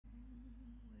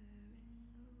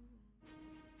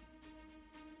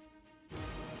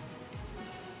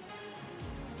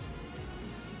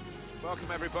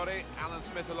Welcome everybody, Alan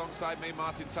Smith alongside me,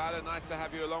 Martin Tyler. Nice to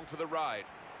have you along for the ride.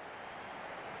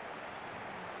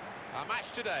 Our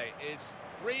match today is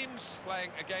Reims playing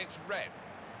against Rennes.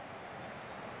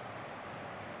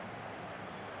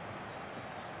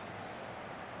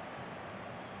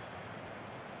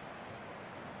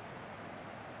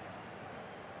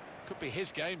 Could be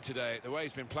his game today, the way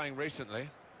he's been playing recently.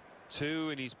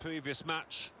 2 in his previous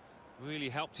match, really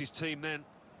helped his team then.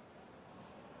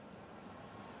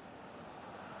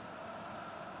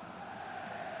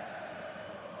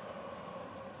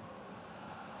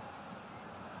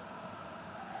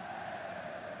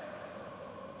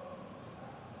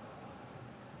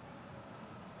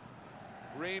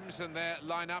 Reims and their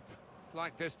lineup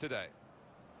like this today.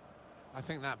 I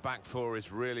think that back four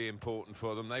is really important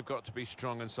for them. They've got to be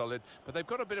strong and solid, but they've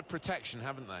got a bit of protection,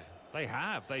 haven't they? They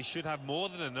have. They should have more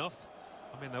than enough.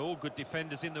 I mean, they're all good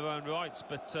defenders in their own rights,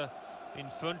 but in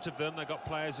front of them, they've got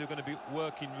players who are going to be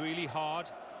working really hard.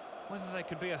 Whether they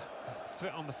can be a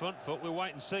threat on the front foot, we'll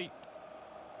wait and see.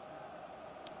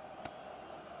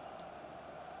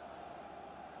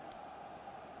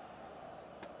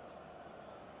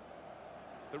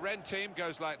 The Rennes team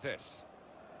goes like this.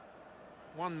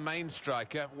 One main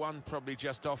striker, one probably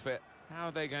just off it. How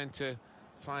are they going to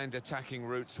find attacking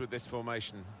routes with this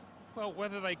formation? Well,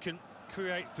 whether they can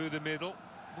create through the middle,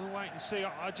 we'll wait and see.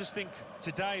 I just think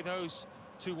today those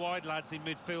two wide lads in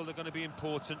midfield are going to be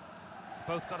important.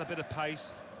 Both got a bit of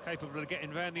pace, capable of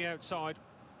getting round the outside.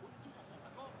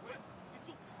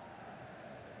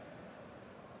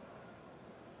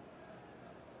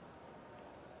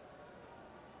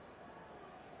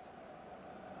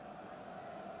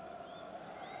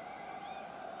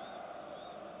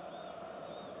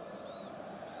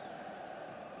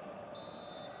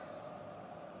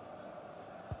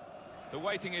 The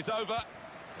waiting is over.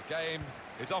 The game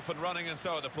is off and running, and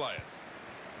so are the players.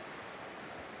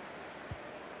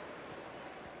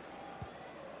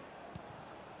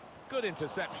 Good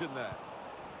interception there.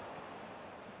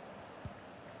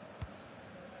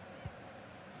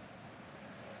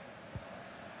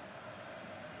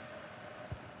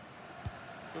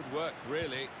 Good work,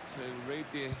 really, to read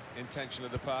the intention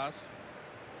of the pass.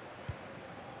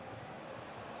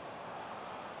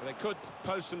 But they could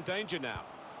pose some danger now.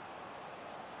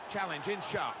 Challenge in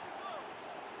sharp.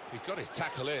 He's got his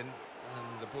tackle in,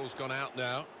 and the ball's gone out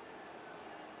now.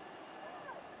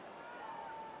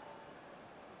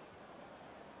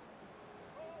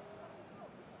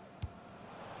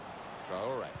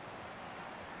 Traoré.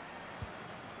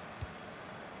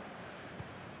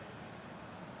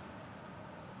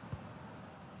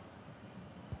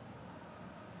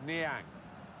 Niang.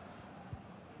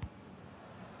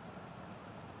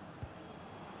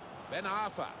 Ben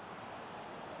Arfa.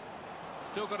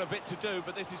 Still got a bit to do,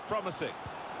 but this is promising.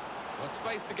 Well,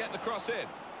 space to get the cross in.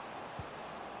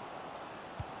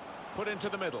 Put into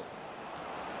the middle.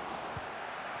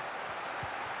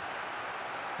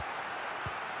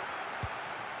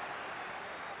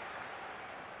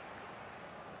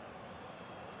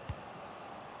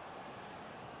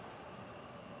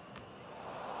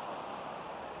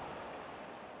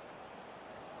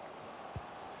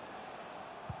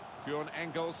 Bjorn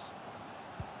Engels.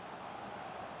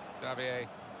 Xavier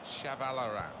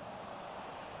Chavalaran.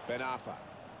 Ben Arfa.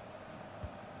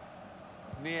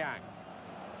 Niang.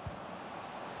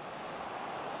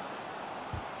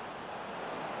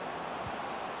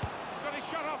 He's got his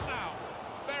shot off now.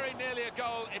 Very nearly a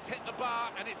goal. It's hit the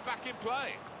bar and it's back in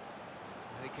play.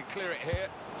 And he can clear it here.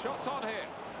 Shots on here.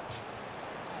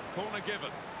 Corner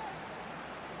given.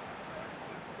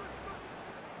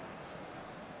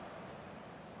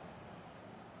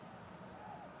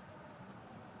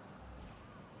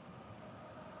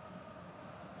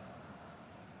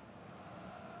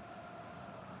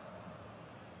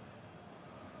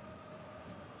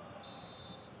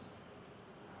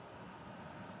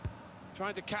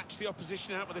 Trying to catch the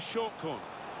opposition out with a short corner.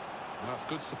 And that's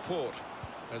good support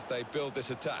as they build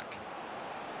this attack.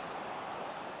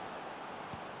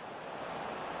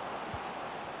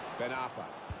 Ben Arfa.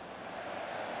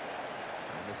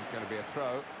 And this is going to be a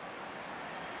throw.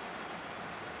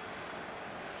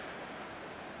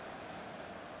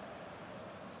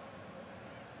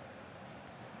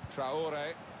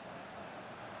 Traoré.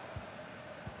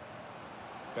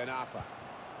 Ben Arfa.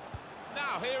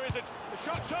 Now here is it. The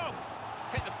shot's on.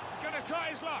 He's going to try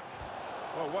his luck.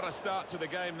 Well, what a start to the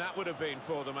game that would have been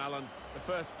for them, Alan. The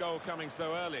first goal coming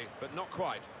so early, but not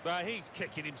quite. But he's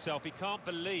kicking himself. He can't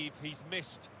believe he's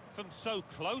missed from so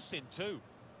close in too.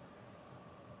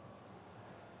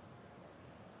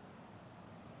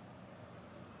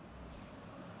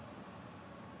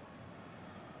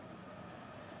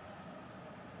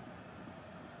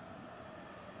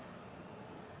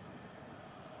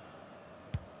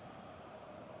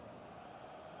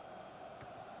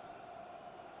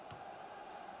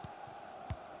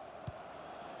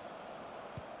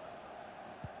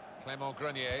 Clément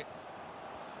Grenier.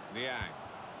 Niang.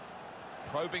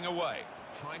 Probing away,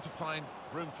 trying to find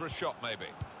room for a shot, maybe.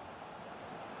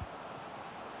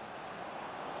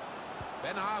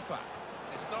 Ben Arfa.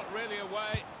 It's not really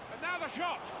away. And now the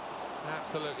shot!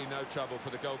 Absolutely no trouble for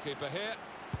the goalkeeper here.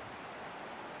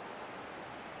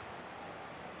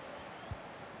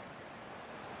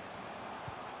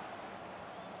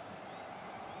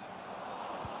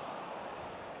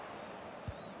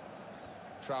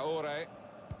 Traoré.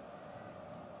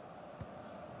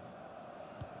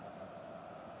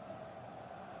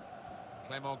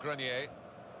 Clément Grenier.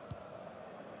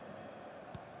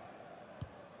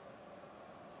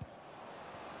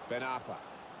 Ben Arfa.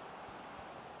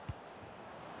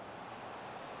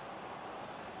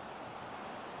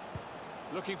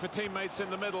 Looking for teammates in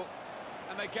the middle,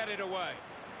 and they get it away.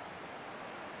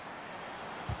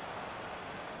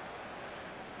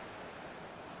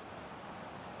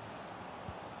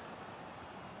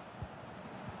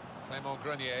 Clément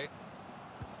Grenier.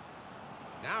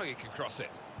 Now he can cross it.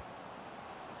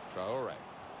 Traoré.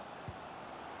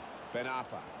 Ben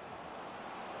Arfa.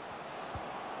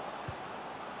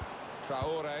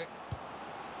 Traoré.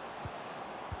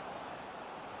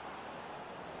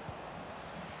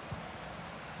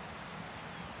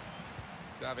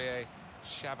 Xavier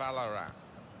Chavalarin.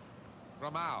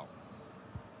 Romao.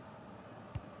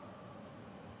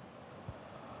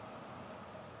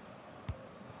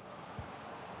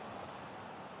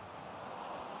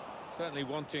 Certainly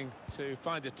wanting to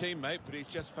find a teammate, but he's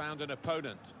just found an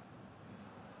opponent.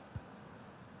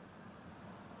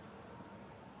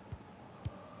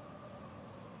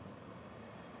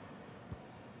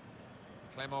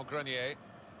 Clément Grenier.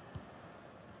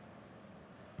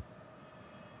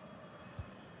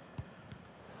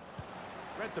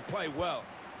 Read the play well.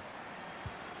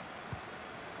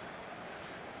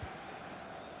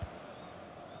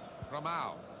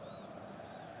 Romao.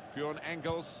 Bjorn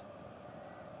Engels.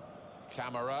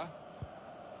 Camera.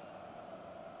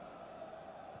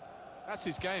 That's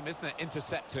his game, isn't it?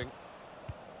 Intercepting.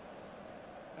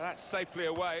 That's safely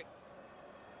away.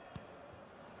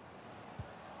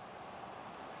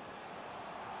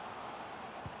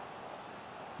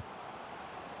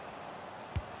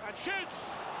 And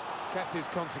shoots! Kept his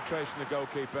concentration, the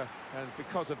goalkeeper, and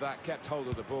because of that, kept hold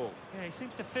of the ball. Yeah, he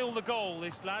seems to feel the goal,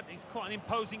 this lad. He's quite an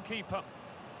imposing keeper.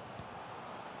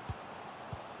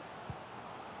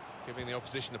 Giving the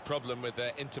opposition a problem with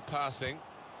their interpassing.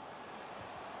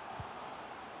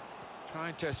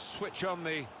 Trying to switch on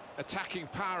the attacking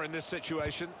power in this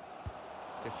situation.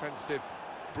 Defensive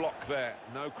block there,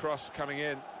 no cross coming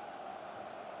in.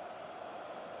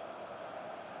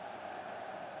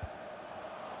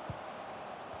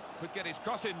 Could get his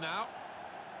cross in now.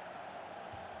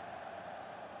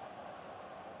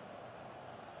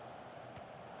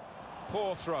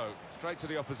 Poor throw, straight to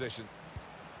the opposition.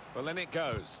 Well, then it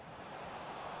goes.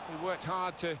 He worked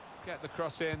hard to get the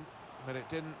cross in, but it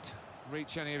didn't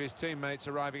reach any of his teammates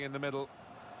arriving in the middle.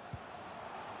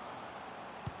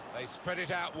 They spread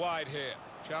it out wide here.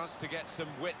 Chance to get some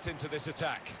width into this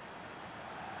attack.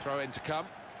 Throw in to come.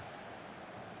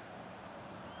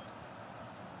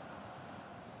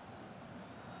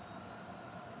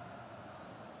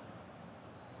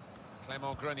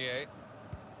 Clément Grenier.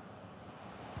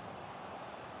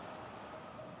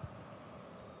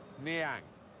 Niang.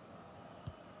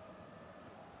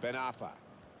 Ben Arfa.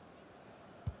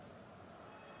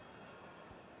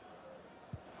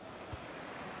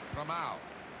 Romao.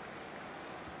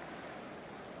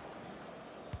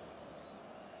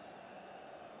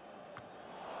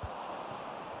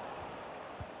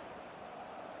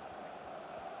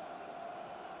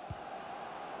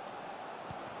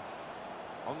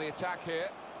 On the attack here.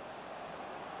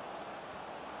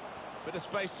 Bit of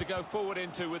space to go forward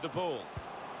into with the ball.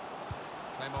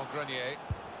 Clément Grenier.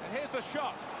 And here's the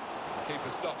shot. The keeper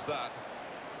stops that.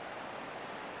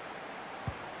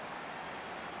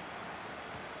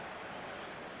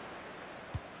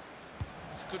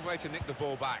 It's a good way to nick the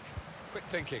ball back. Quick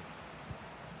thinking.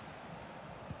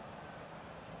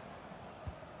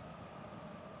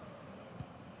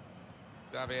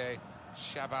 Xavier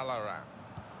Chavalarin.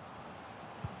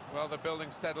 Well, they're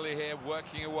building steadily here,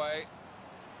 working away.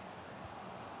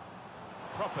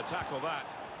 Proper tackle, that.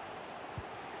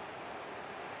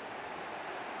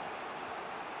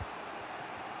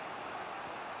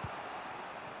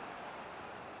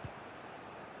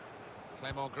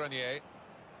 Clément Grenier.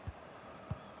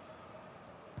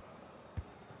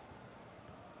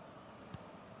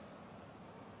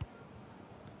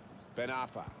 Ben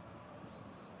Arfa.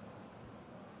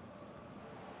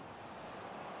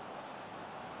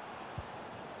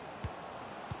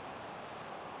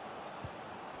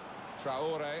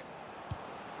 Traore.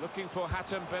 Looking for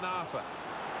Hatem Ben Arfa.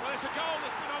 Well, it's a goal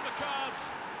that's been on the cards.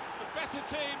 The better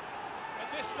team at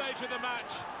this stage of the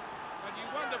match. And you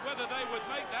wonder whether they would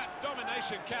make that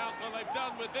domination count. Well, they've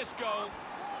done with this goal.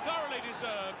 Thoroughly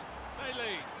deserved. They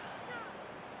lead.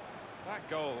 That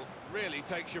goal really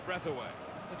takes your breath away.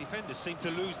 The defenders seem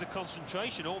to lose the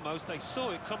concentration almost. They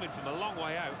saw it coming from a long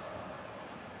way out.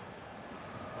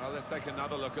 Well, let's take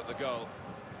another look at the goal.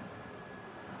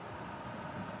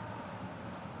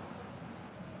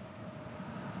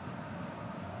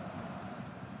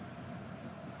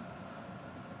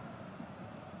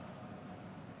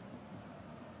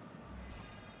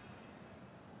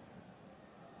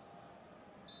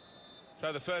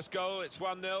 So the first goal, it's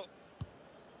 1-0.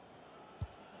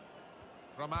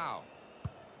 Ramao.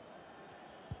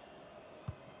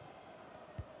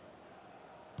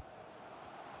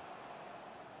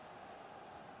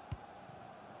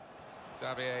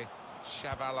 Xavier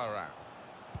Chavalaran.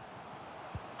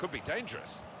 Could be dangerous.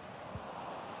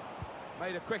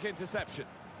 Made a quick interception.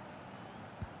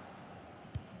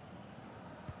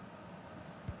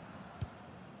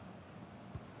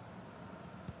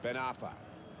 Ben Arfa.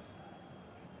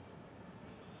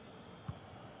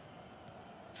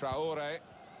 Traore.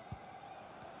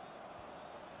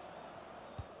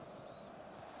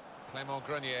 Clément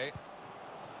Grenier.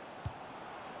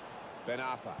 Ben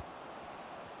Arfa.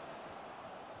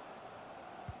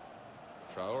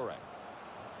 Traore.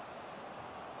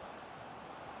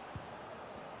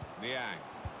 Niang.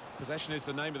 Possession is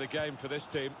the name of the game for this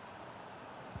team.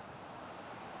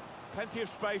 Plenty of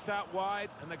space out wide,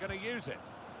 and they're going to use it.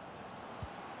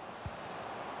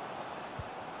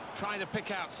 Trying to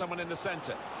pick out someone in the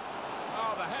centre.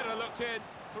 Oh, the header looked in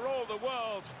for all the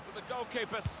world, but the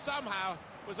goalkeeper somehow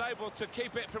was able to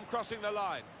keep it from crossing the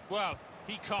line. Well,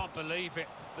 he can't believe it.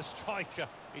 The striker,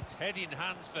 it's head in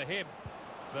hands for him.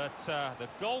 But the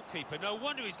goalkeeper, no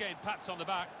wonder he's getting pats on the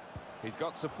back. He's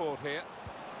got support here.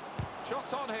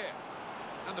 Shots on here.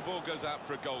 And the ball goes out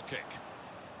for a goal kick.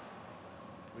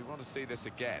 We want to see this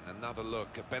again. Another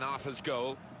look at Ben Arfa's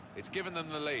goal. It's given them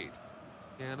the lead.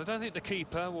 Yeah, and I don't think the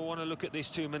keeper will want to look at this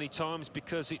too many times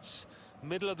because it's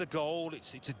middle of the goal.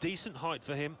 It's a decent height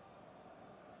for him.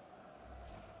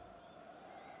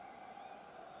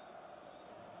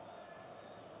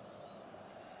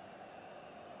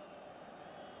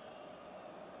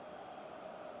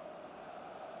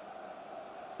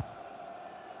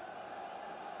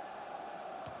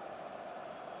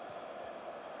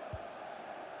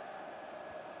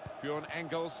 Bjorn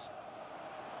Engels.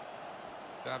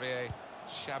 Xavier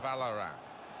Chavalaran.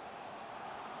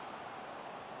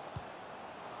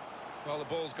 Well, the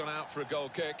ball's gone out for a goal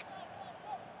kick.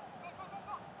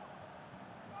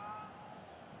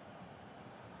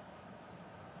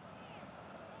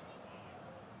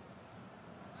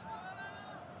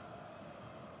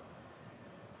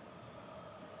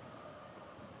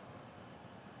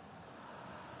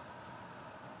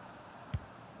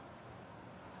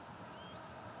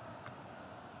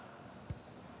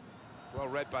 Well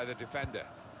read by the defender.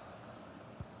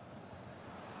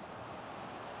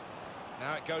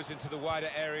 Now it goes into the wider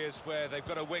areas where they've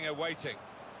got a winger waiting.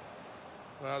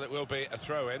 Well, it will be a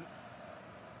throw-in.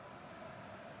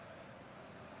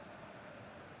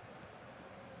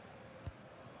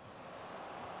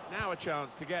 Now a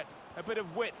chance to get a bit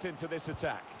of width into this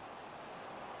attack.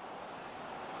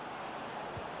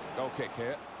 Goal kick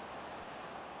here.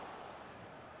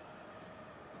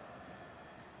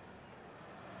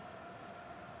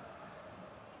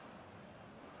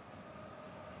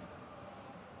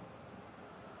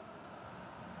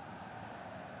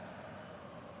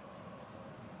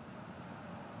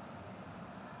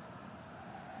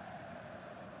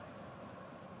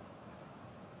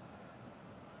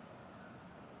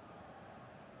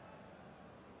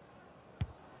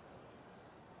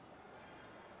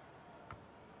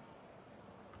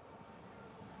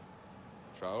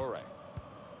 Traore.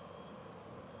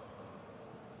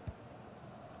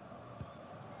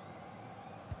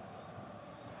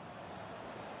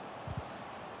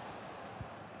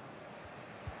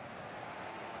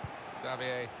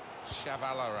 Xavier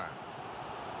Chavalaran.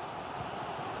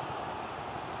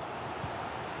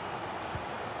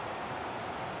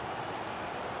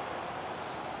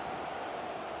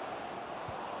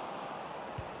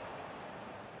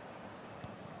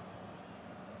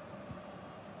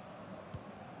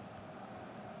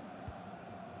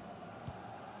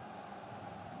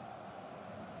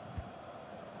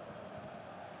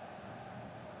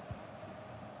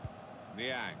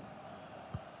 Niang.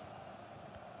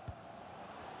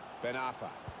 Ben Arfa.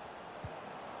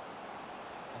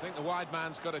 I think the wide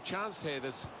man's got a chance here.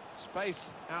 There's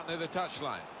space out near the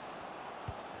touchline.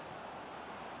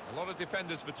 A lot of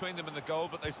defenders between them and the goal,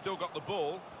 but they still got the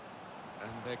ball.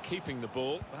 And they're keeping the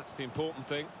ball. That's the important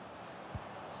thing.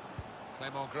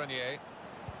 Clément Grenier.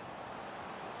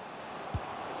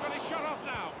 He's got his shot off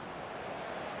now.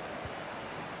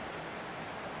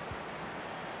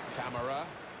 Camara.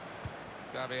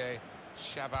 Xavier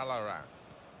Chavalarin.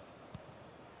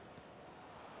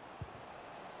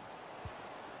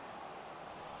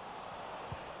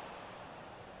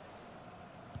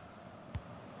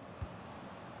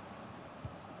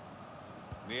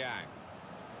 Niang.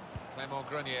 Clément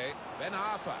Grenier. Ben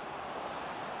Arfa.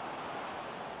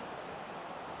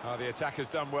 Oh, the attacker's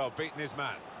done well, beaten his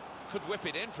man. Could whip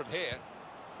it in from here.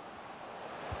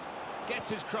 Gets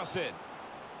his cross in.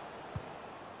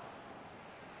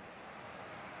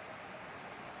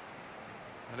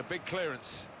 And a big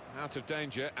clearance. Out of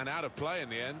danger and out of play in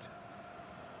the end.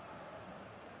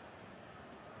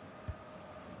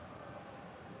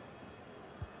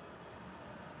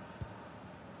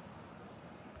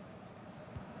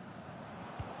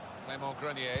 Clément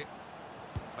Grenier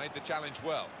made the challenge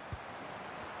well.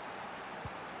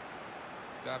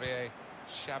 Xavier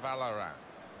Chavalarin.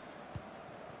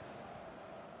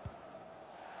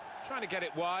 Trying to get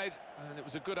it wide, and it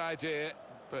was a good idea,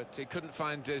 but he couldn't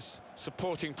find his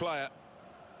supporting player.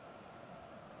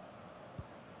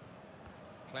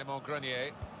 Clément Grenier.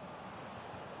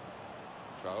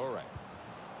 Traoré.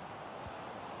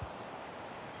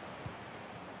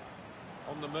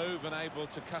 On the move and able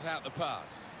to cut out the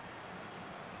pass.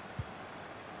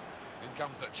 In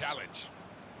comes the challenge.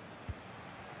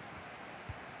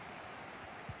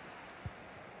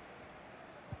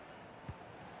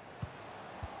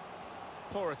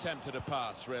 Poor attempt at a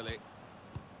pass, really.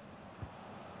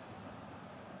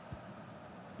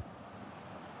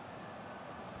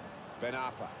 Ben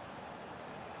Arfa.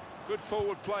 Good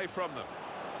forward play from them.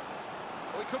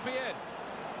 Oh, he could be in.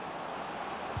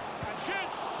 And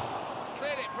shoots!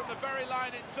 Cleared it from the very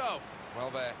line itself. Well,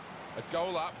 they're a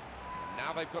goal up.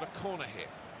 Now they've got a corner here.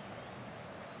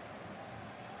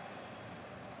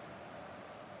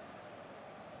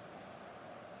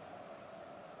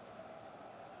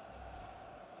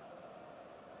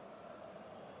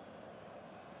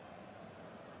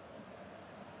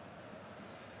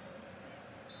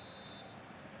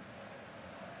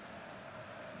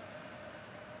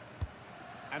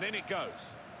 And in it goes.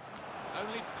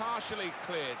 Only partially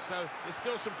cleared, so there's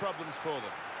still some problems for them.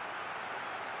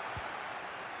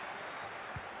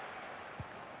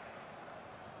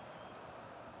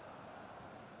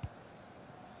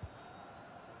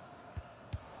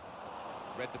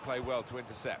 Read the play well to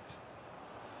intercept.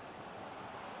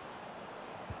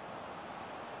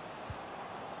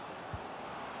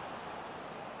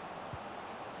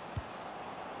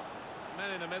 Men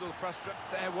in the middle frustrated.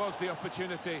 There was the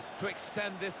opportunity to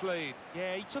extend this lead.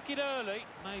 Yeah, he took it early,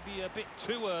 maybe a bit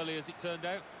too early as it turned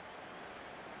out.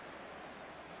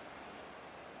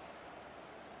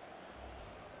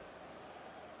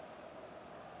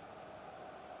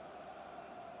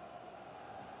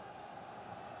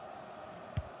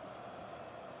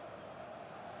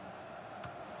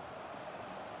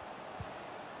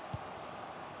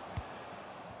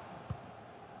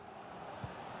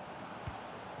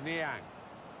 Niang.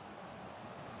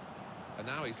 And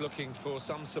now he's looking for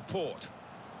some support.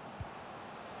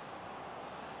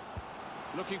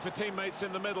 Looking for teammates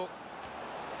in the middle.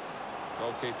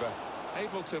 Goalkeeper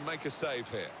able to make a save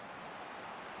here.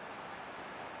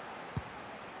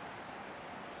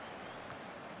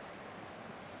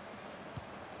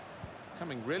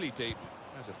 Coming really deep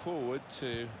as a forward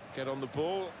to get on the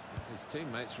ball. His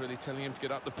teammates really telling him to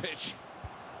get up the pitch.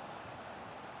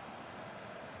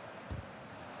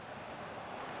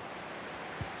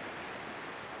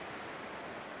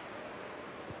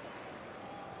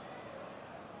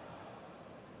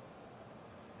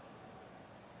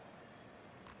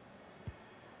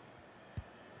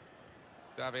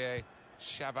 Xavier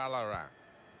Chavalarin.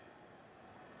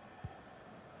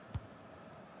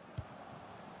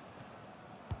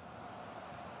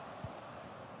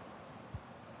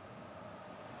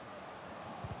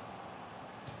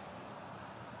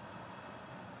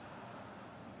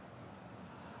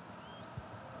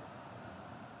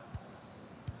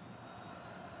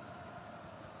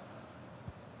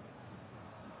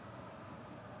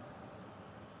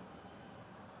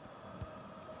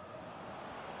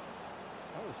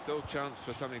 There's still a chance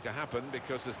for something to happen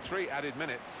because there's 3 added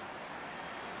minutes.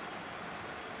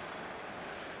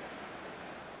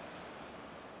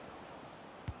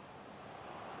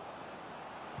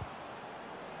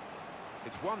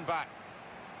 It's one back.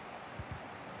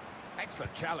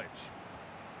 Excellent challenge.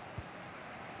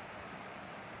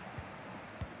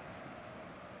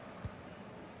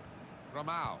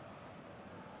 Romao.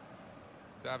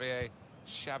 Xavier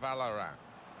Chavalarin.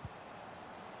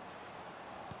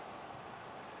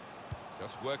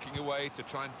 Just working away to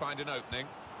try and find an opening.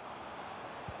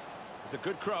 It's a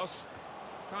good cross.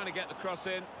 Trying to get the cross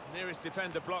in. Nearest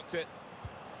defender blocked it.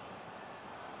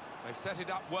 They've set it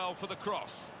up well for the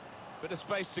cross. Bit of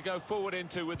space to go forward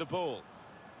into with the ball.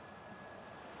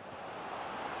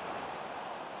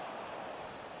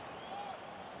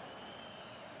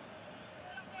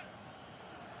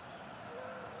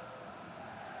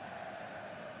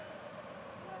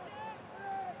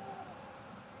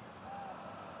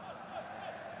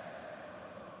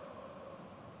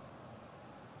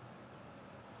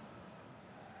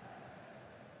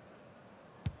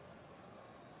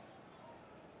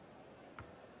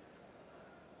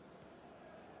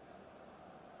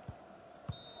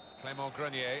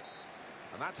 Grenier,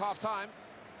 and that's half-time,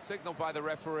 signalled by the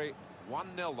referee.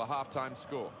 1-0 the half-time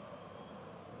score.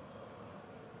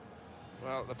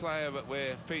 Well, the player that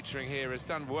we're featuring here has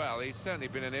done well. He's certainly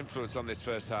been an influence on this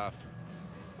first half.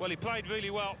 Well, he played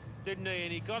really well, didn't he?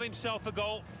 And he got himself a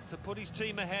goal to put his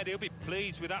team ahead. He'll be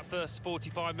pleased with that first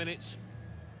 45 minutes.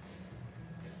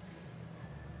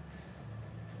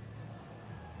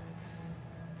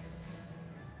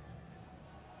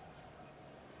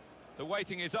 The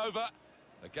waiting is over.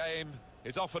 The game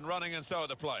is off and running, and so are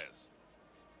the players.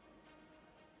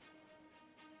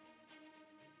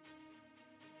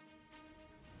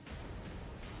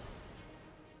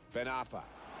 Ben Arfa.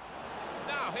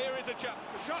 Now here is a chance.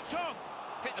 The shot's on.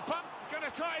 Hit the pump. Going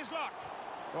to try his luck.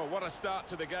 Well, what a start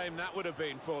to the game that would have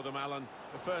been for them, Alan.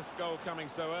 The first goal coming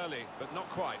so early, but not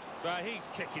quite. But he's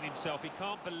kicking himself. He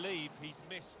can't believe he's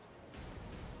missed.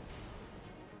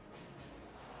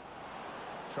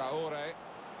 Traore,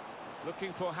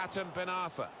 looking for Hatem Ben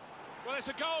Arfa. Well, it's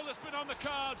a goal that's been on the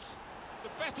cards. The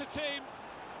better team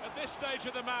at this stage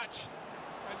of the match.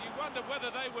 And you wonder whether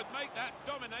they would make that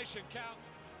domination count.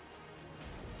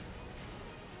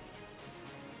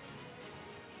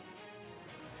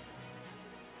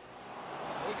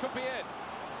 He could be in.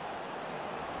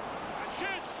 And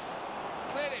shoots!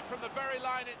 Cleared it from the very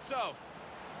line itself.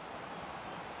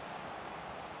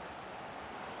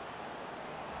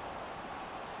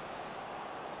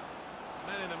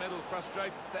 Men in the middle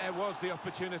frustrated. There was the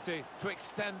opportunity to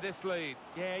extend this lead.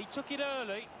 Yeah, he took it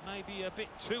early, maybe a bit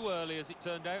too early as it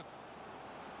turned out.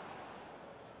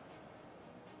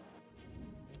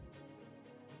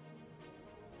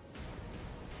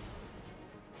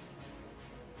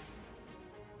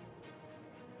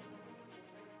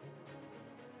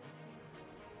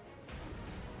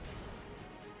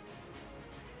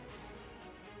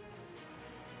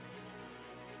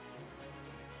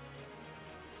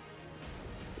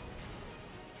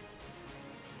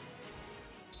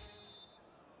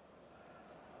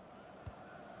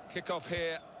 Kick-off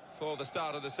here for the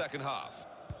start of the second half.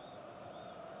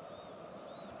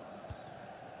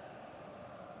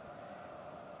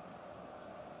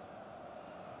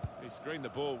 He screened the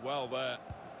ball well there.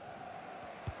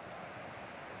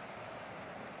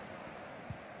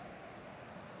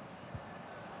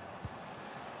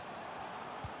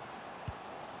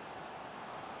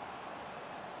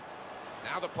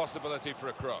 Now the possibility for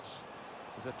a cross.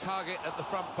 There's a target at the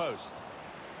front post.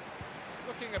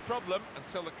 Looking a problem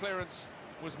until the clearance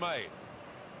was made.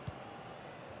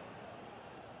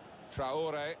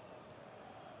 Traore.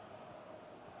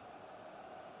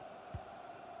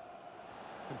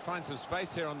 Can find some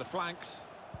space here on the flanks.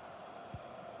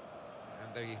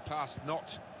 And the pass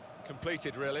not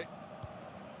completed, really.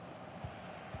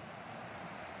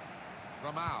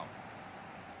 Romao.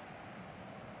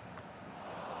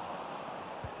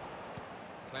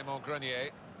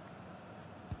 Grenier.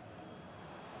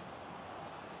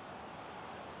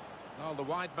 Oh, the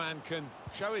wide man can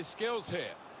show his skills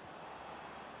here.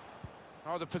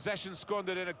 Oh, the possession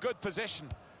squandered in a good position.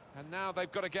 And now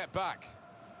they've got to get back.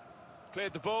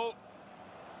 Cleared the ball.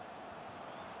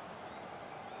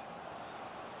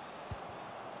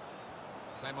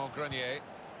 Grenier.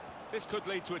 This could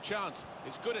lead to a chance.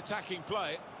 It's good attacking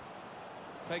play.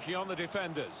 Taking on the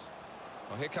defenders.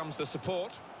 Well, here comes the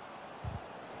support.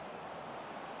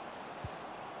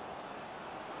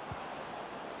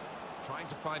 Trying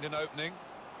to find an opening,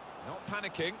 not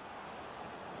panicking.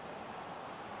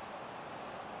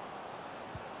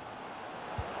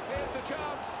 Here's the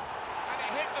chance, and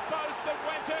it hit the post and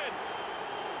went in.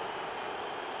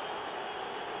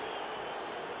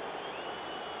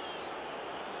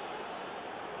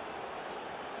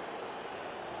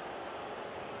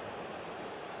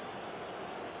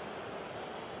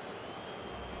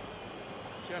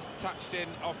 Just touched in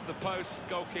off the post,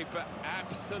 goalkeeper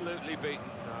absolutely beaten.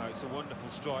 No, it's a wonderful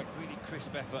strike, really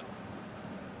crisp effort.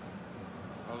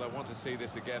 Well, they want to see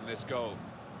this again, this goal.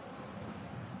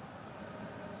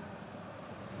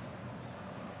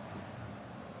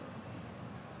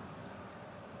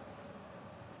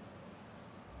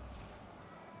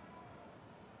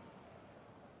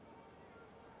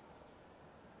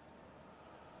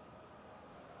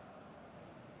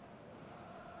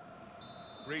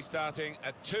 Restarting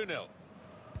at 2-0.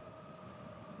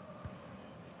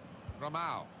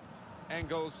 Ramao.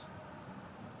 Engels.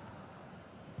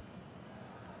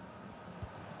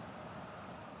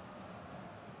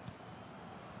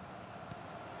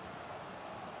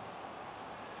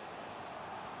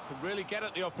 Can really get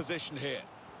at the opposition here.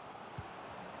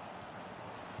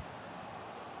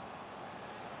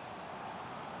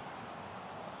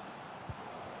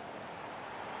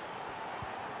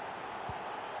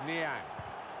 Niang.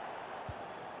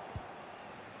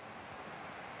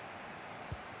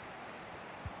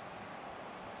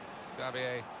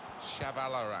 Xavier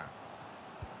Chavalarin.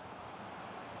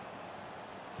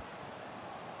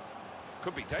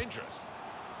 Could be dangerous.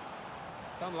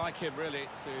 It's unlike him, really,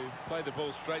 to play the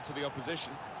ball straight to the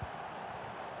opposition.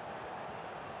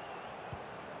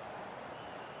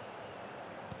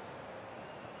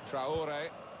 Traore.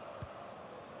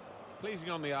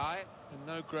 Pleasing on the eye, and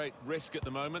no great risk at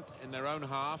the moment in their own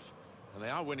half. And they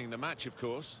are winning the match, of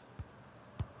course.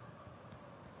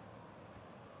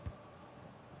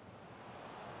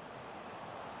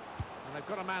 And they've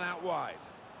got a man out wide.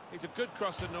 He's a good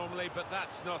crosser normally, but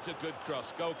that's not a good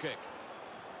cross. Goal kick.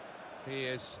 He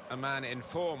is a man in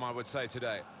form, I would say,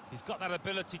 today. He's got that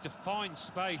ability to find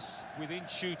space within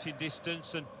shooting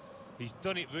distance, and he's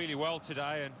done it really well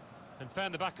today, and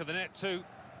found the back of the net too.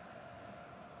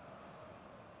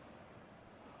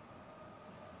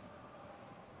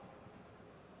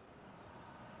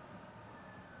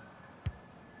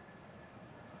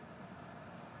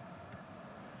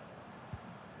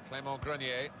 Clément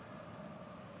Grenier.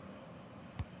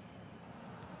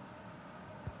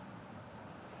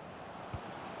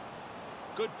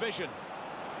 Good vision.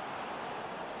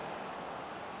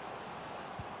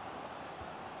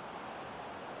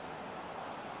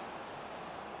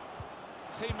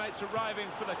 Teammates arriving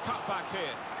for the cutback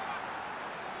here.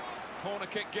 Corner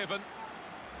kick given.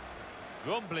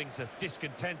 Rumblings of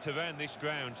discontent around this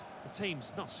ground. The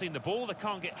team's not seen the ball, they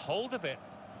can't get hold of it.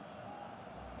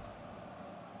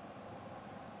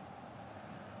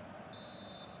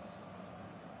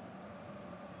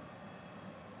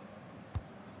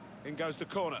 In goes the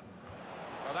corner.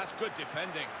 Oh, that's good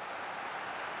defending.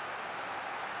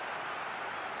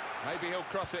 Maybe he'll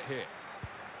cross it here.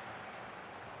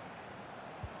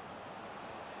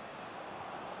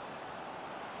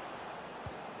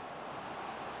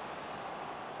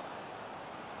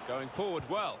 Going forward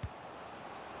well.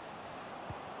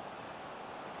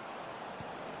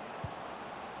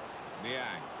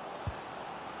 Niang.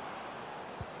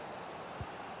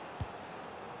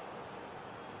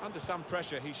 Under some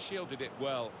pressure, he shielded it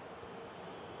well.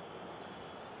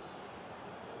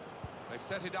 They've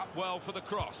set it up well for the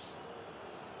cross.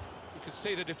 You can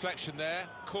see the deflection there.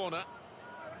 Corner.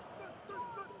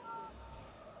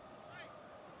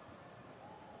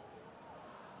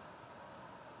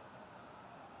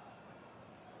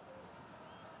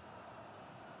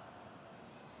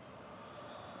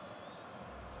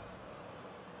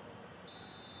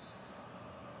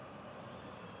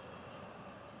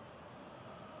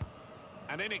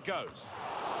 And in it goes.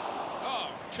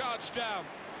 Oh, charged down.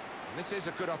 And this is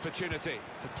a good opportunity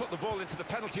to put the ball into the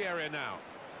penalty area now.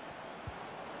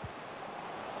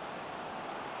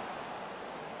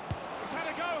 He's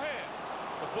had a go here.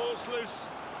 The ball's loose.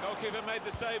 Goalkeeper made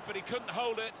the save, but he couldn't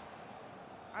hold it.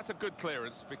 That's a good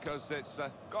clearance because it's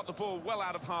got the ball well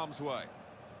out of harm's way.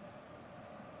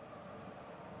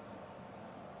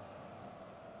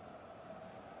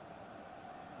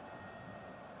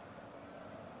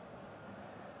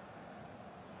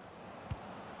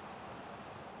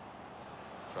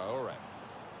 Traore.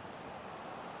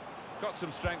 He's got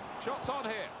some strength. Shots on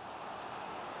here.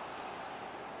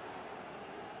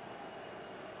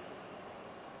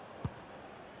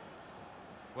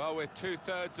 Well, we're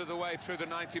 2/3 of the way through the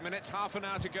 90 minutes. Half an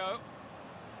hour to go.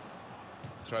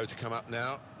 Throw to come up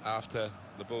now after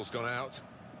the ball's gone out.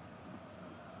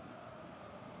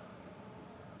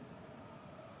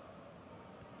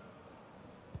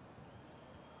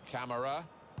 Camara.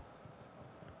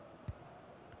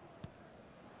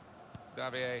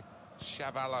 Xavier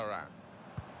Chavalarin.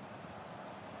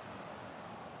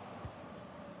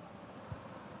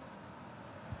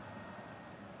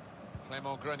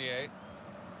 Clément Grenier.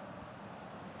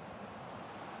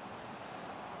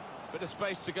 Bit of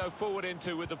space to go forward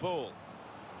into with the ball.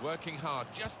 Working hard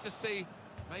just to see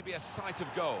maybe a sight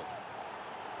of goal.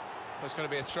 There's going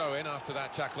to be a throw-in after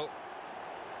that tackle.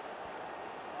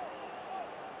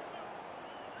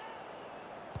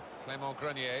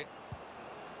 Rennais.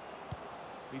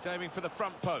 He's aiming for the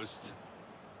front post.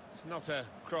 It's not a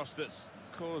cross that's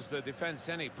caused the defence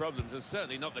any problems, and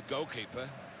certainly not the goalkeeper.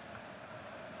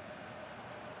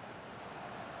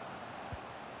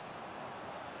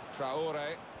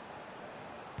 Traore.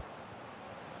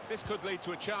 This could lead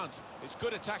to a chance. It's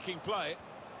good attacking play.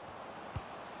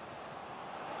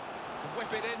 Can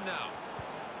whip it in now.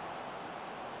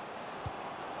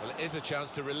 Well, it is a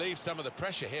chance to relieve some of the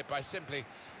pressure here by simply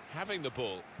having the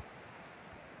ball.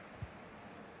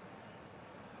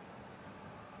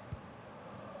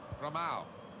 Ramao.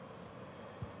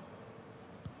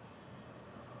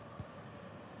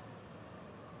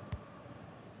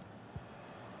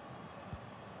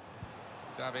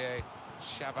 Xavier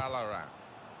Chavalarin.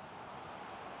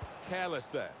 Careless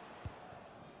there.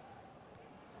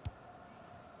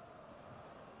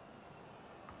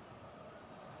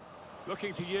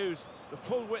 Looking to use the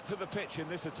full width of the pitch in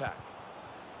this attack.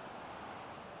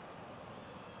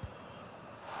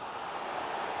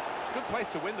 Good place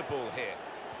to win the ball here.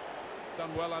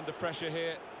 Done well under pressure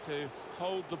here to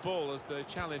hold the ball as the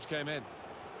challenge came in.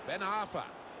 Ben Arfa.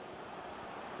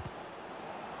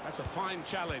 That's a fine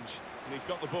challenge, and he's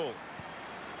got the ball.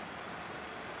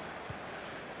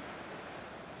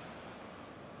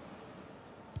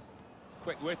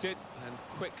 Quick-witted and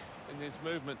quick in his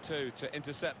movement too to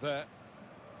intercept there.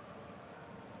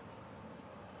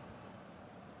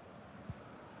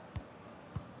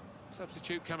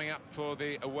 Substitute coming up for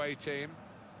the away team.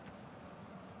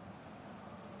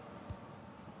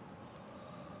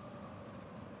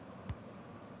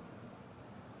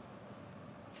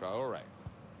 Traore.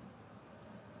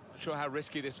 Not sure how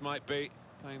risky this might be,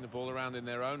 playing the ball around in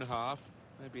their own half.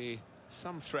 Maybe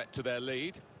some threat to their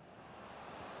lead.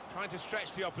 Trying to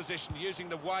stretch the opposition, using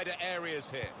the wider areas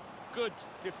here. Good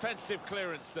defensive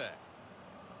clearance there.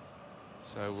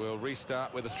 So we'll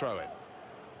restart with a throw-in.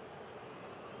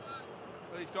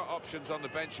 Well, he's got options on the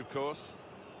bench, of course.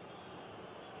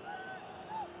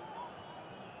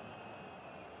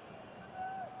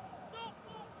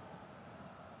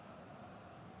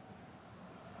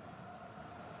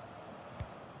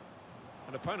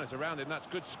 An opponent around him, that's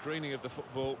good screening of the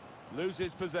football.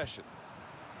 Loses possession.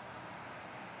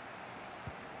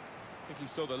 I think he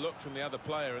saw the look from the other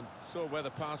player and saw where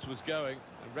the pass was going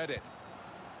and read it.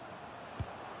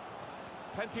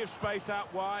 Plenty of space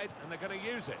out wide, and they're going to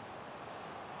use it.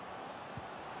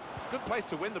 It's a good place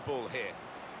to win the ball here.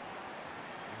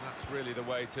 And that's really the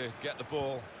way to get the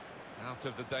ball out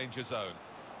of the danger zone.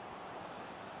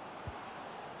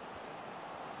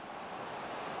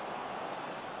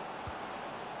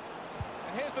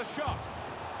 And here's the shot.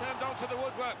 Turned onto the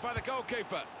woodwork by the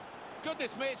goalkeeper.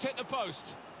 Goodness me, it's hit the post.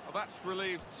 Well, that's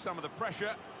relieved some of the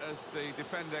pressure as the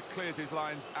defender clears his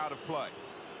lines out of play.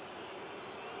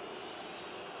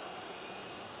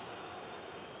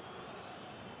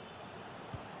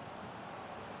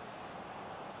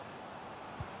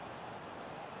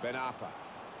 Ben Arfa.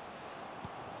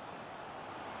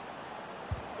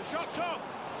 The shot's on!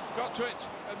 Got to it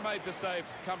and made the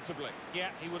save comfortably. Yeah,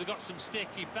 he would have got some stick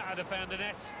if that had found the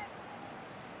net.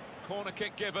 Corner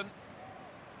kick given.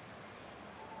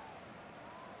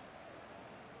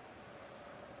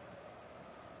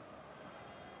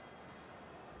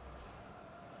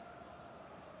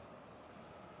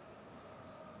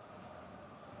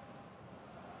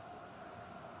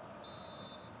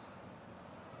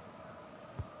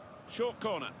 Short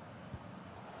corner.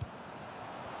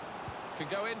 Can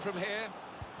go in from here.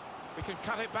 We can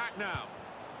cut it back now.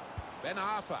 Ben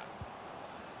Arfa.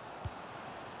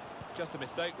 Just a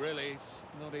mistake, really. He's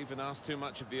not even asked too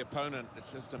much of the opponent.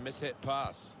 It's just a mishit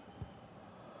pass.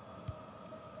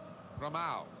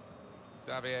 Ramao.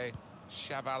 Xavier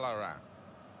Chavalarin.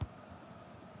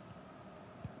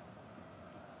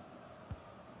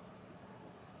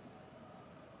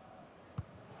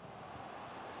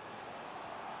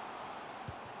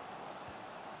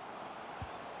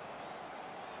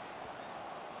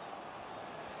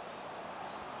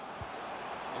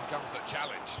 Comes the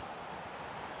challenge.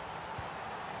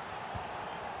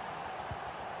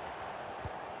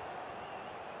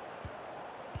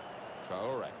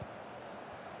 Traore.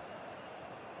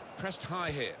 Pressed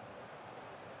high here.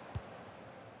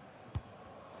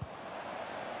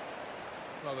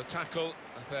 Well, the tackle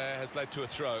there has led to a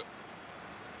throw.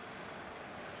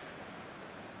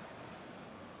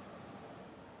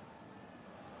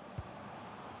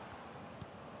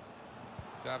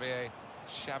 Xavier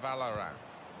Chavalarin.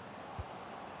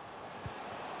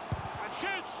 and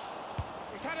shoots!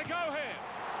 He's had a go here.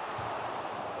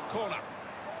 Corner.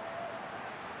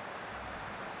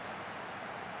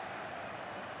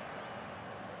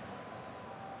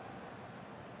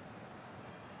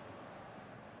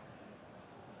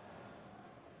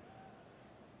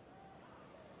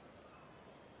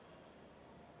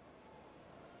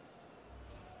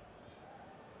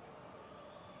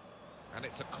 And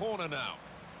it's a corner now.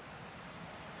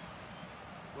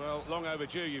 Well, long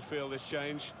overdue, you feel, this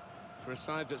change. For a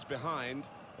side that's behind,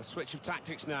 a switch of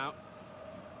tactics now.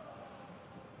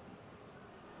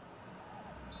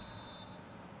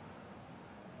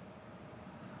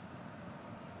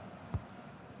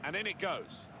 And in it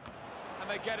goes. And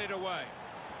they get it away.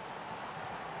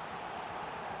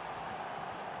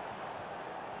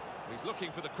 He's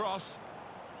looking for the cross,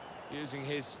 using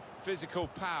his physical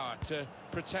power to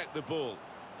protect the ball.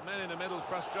 The man in the middle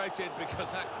frustrated because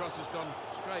that cross has gone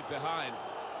straight behind.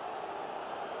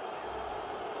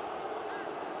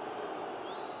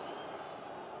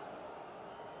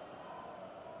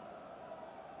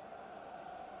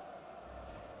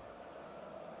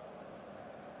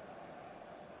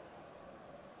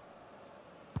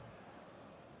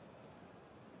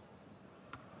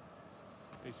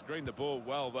 He screened the ball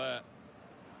well there.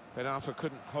 Ben Arfa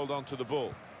couldn't hold on to the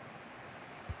ball.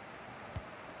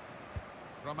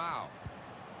 Ramal.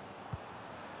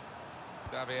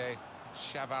 Xavier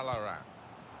Chavalarin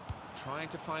trying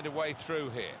to find a way through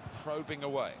here, probing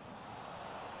away.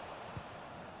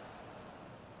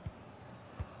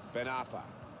 Ben Arfa.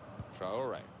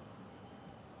 Traore.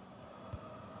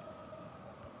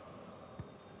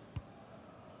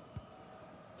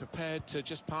 Prepared to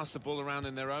just pass the ball around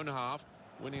in their own half,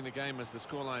 winning the game as the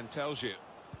scoreline tells you.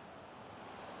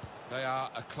 They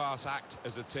are a class act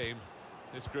as a team,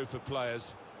 this group of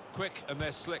players. Quick and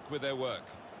they're slick with their work.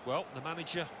 Well, the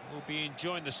manager will be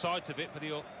enjoying the sight of it, but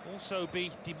he'll also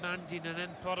be demanding an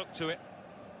end product to it.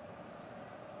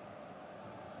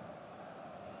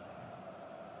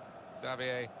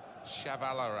 Xavier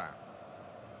Chavalarin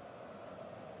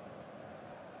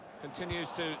continues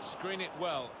to screen it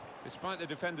well, despite the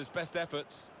defender's best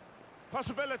efforts.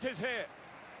 Possibilities here.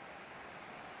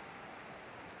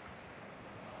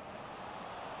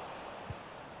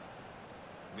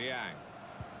 Niang.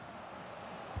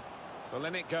 Well,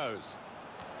 in it goes.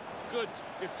 Good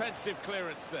defensive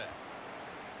clearance there.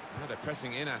 Now they're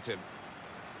pressing in at him.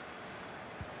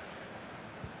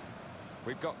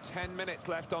 We've got 10 minutes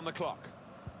left on the clock.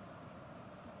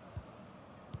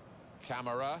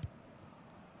 Camera.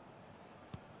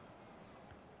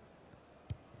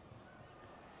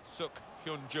 Suk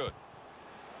Hyun-jun.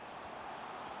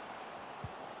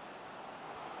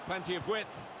 Plenty of width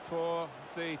for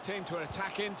the team to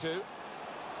attack into.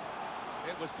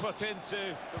 It was put into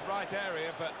the right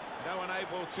area, but no one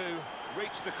able to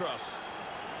reach the cross.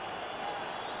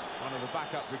 One of the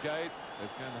backup brigade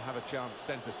is going to have a chance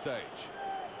centre stage.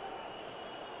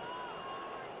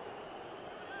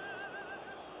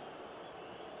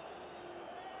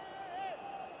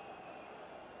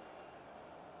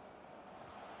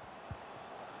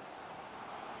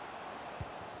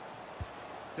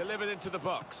 Delivered into the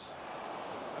box.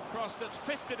 A cross that's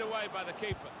fisted away by the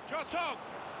keeper. Shot on!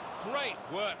 Great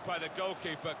work by the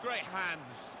goalkeeper, great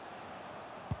hands.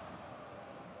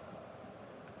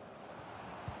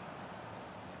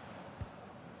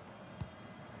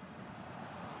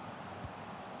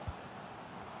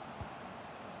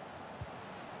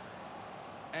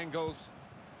 Engels.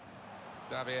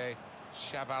 Xavier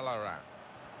Chavalarin.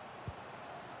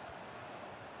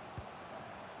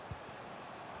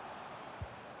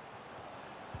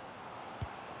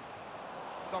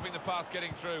 Stopping the pass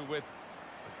getting through with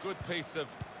a good piece of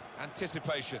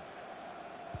anticipation.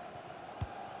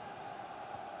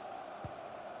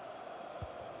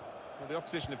 Well, the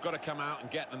opposition have got to come out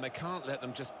and get them. They can't let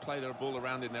them just play their ball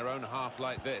around in their own half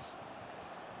like this.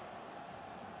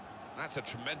 That's a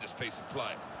tremendous piece of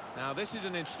play. Now, this is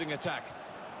an interesting attack.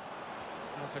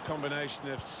 That's a combination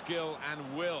of skill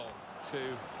and will to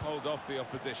hold off the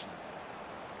opposition.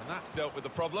 And that's dealt with the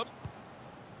problem.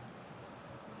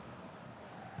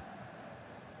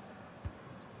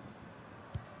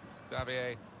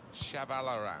 Xavier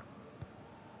Chavalarin.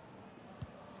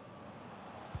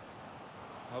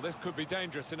 Well, this could be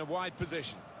dangerous in a wide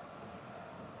position.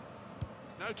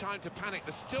 There's no time to panic.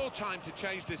 There's still time to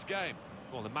change this game.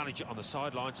 Well, the manager on the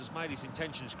sidelines has made his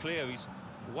intentions clear. He's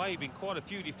waving quite a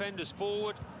few defenders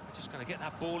forward. They're just going to get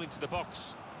that ball into the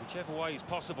box, whichever way is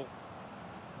possible.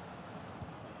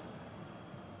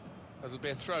 It'll be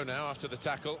a throw now after the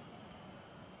tackle.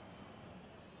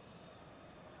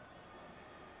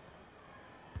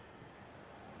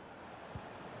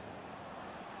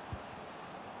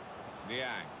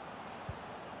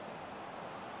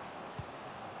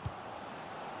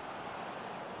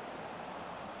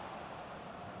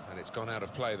 it's gone out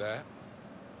of play there.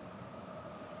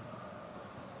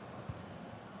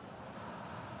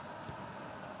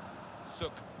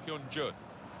 Hyun-jun.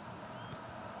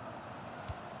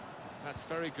 That's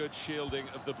very good shielding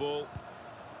of the ball.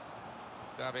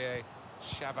 Xavier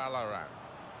Chavalaran.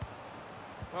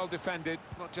 Well defended,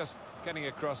 not just getting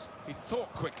across, he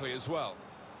thought quickly as well.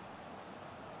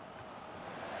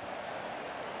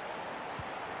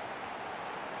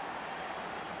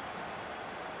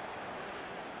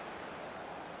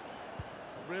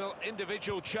 It's a real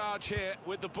individual charge here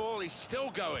with the ball, he's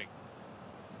still going.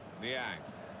 Niang.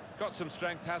 He's got some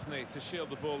strength, hasn't he, to shield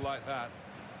the ball like that.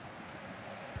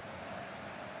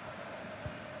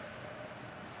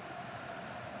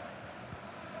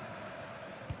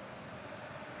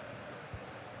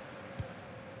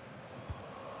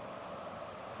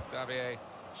 Xavier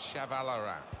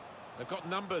Chavalaran. They've got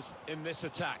numbers in this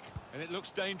attack, and it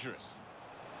looks dangerous.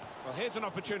 Well, here's an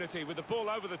opportunity with the ball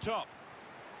over the top.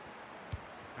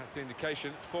 That's the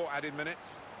indication, 4 added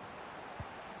minutes.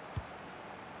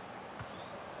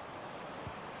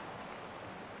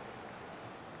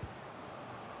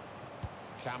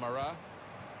 Camera.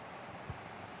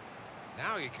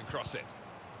 Now he can cross it.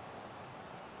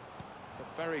 It's a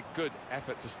very good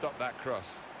effort to stop that cross.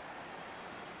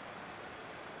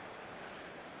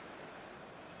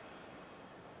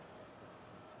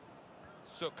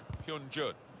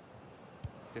 Hyun-jun.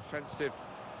 Defensive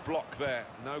block there,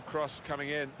 no cross coming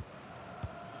in.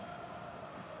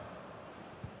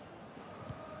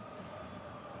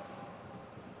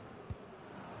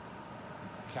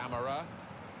 Camera.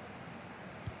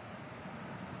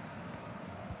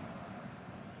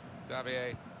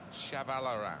 Xavier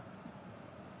Chavalaran.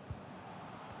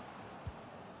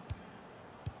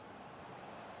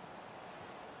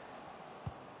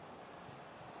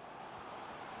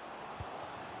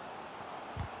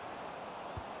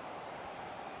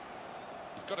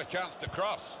 He's got a chance to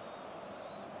cross.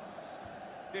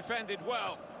 Defended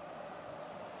well.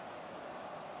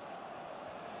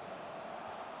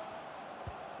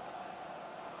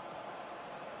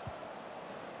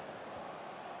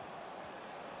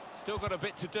 Still got a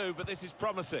bit to do, but this is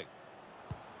promising.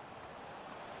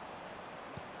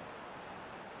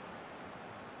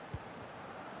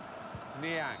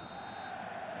 Niang.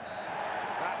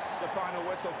 That's the final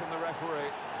whistle from the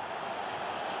referee.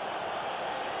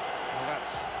 Well,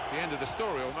 that's the end of the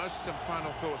story almost. Some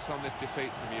final thoughts on this defeat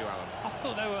from you, Alan? I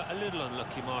thought they were a little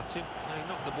unlucky, Martin. They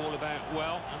knocked the ball about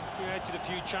well and created a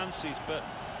few chances, but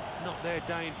not their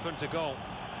day in front of goal.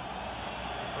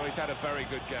 Well, he's had a very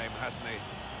good game, hasn't he?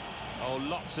 Oh,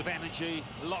 lots of energy,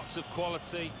 lots of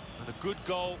quality, and a good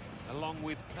goal, along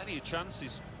with plenty of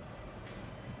chances.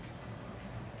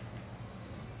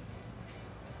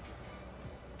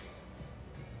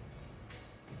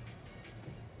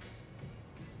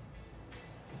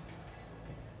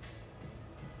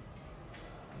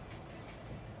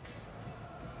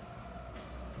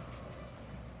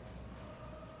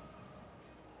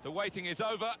 The waiting is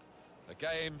over. The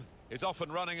game is off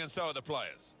and running, and so are the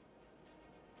players.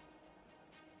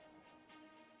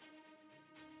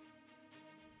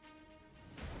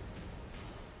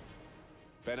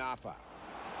 Ben Arfa.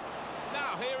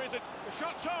 Now here is the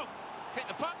shot's on. Hit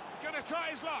the puck. He's going to try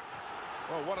his luck.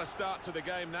 Well, what a start to the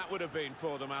game that would have been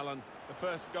for them, Alan. The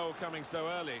first goal coming so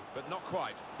early, but not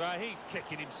quite. Well, he's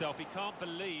kicking himself. He can't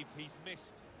believe he's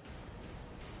missed.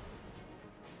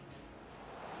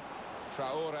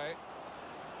 Traore.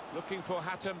 Looking for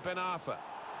Hatem Ben Arfa.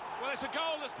 Well, it's a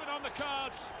goal that's been on the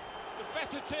cards. The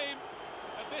better team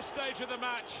at this stage of the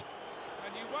match.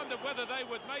 And you wonder whether they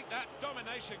would make that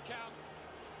domination count.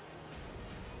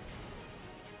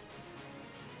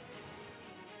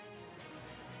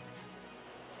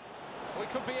 We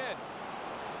could be in.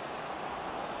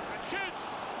 And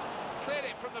shoots! Cleared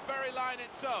it from the very line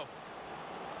itself.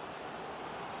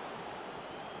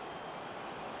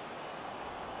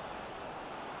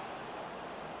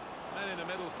 Men in the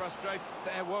middle frustrated.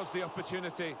 There was the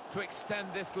opportunity to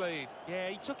extend this lead. Yeah,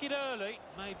 he took it early,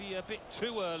 maybe a bit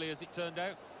too early as it turned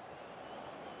out.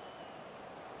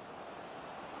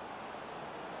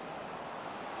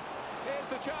 Here's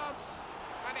the chance,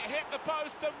 and it hit the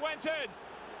post and went in.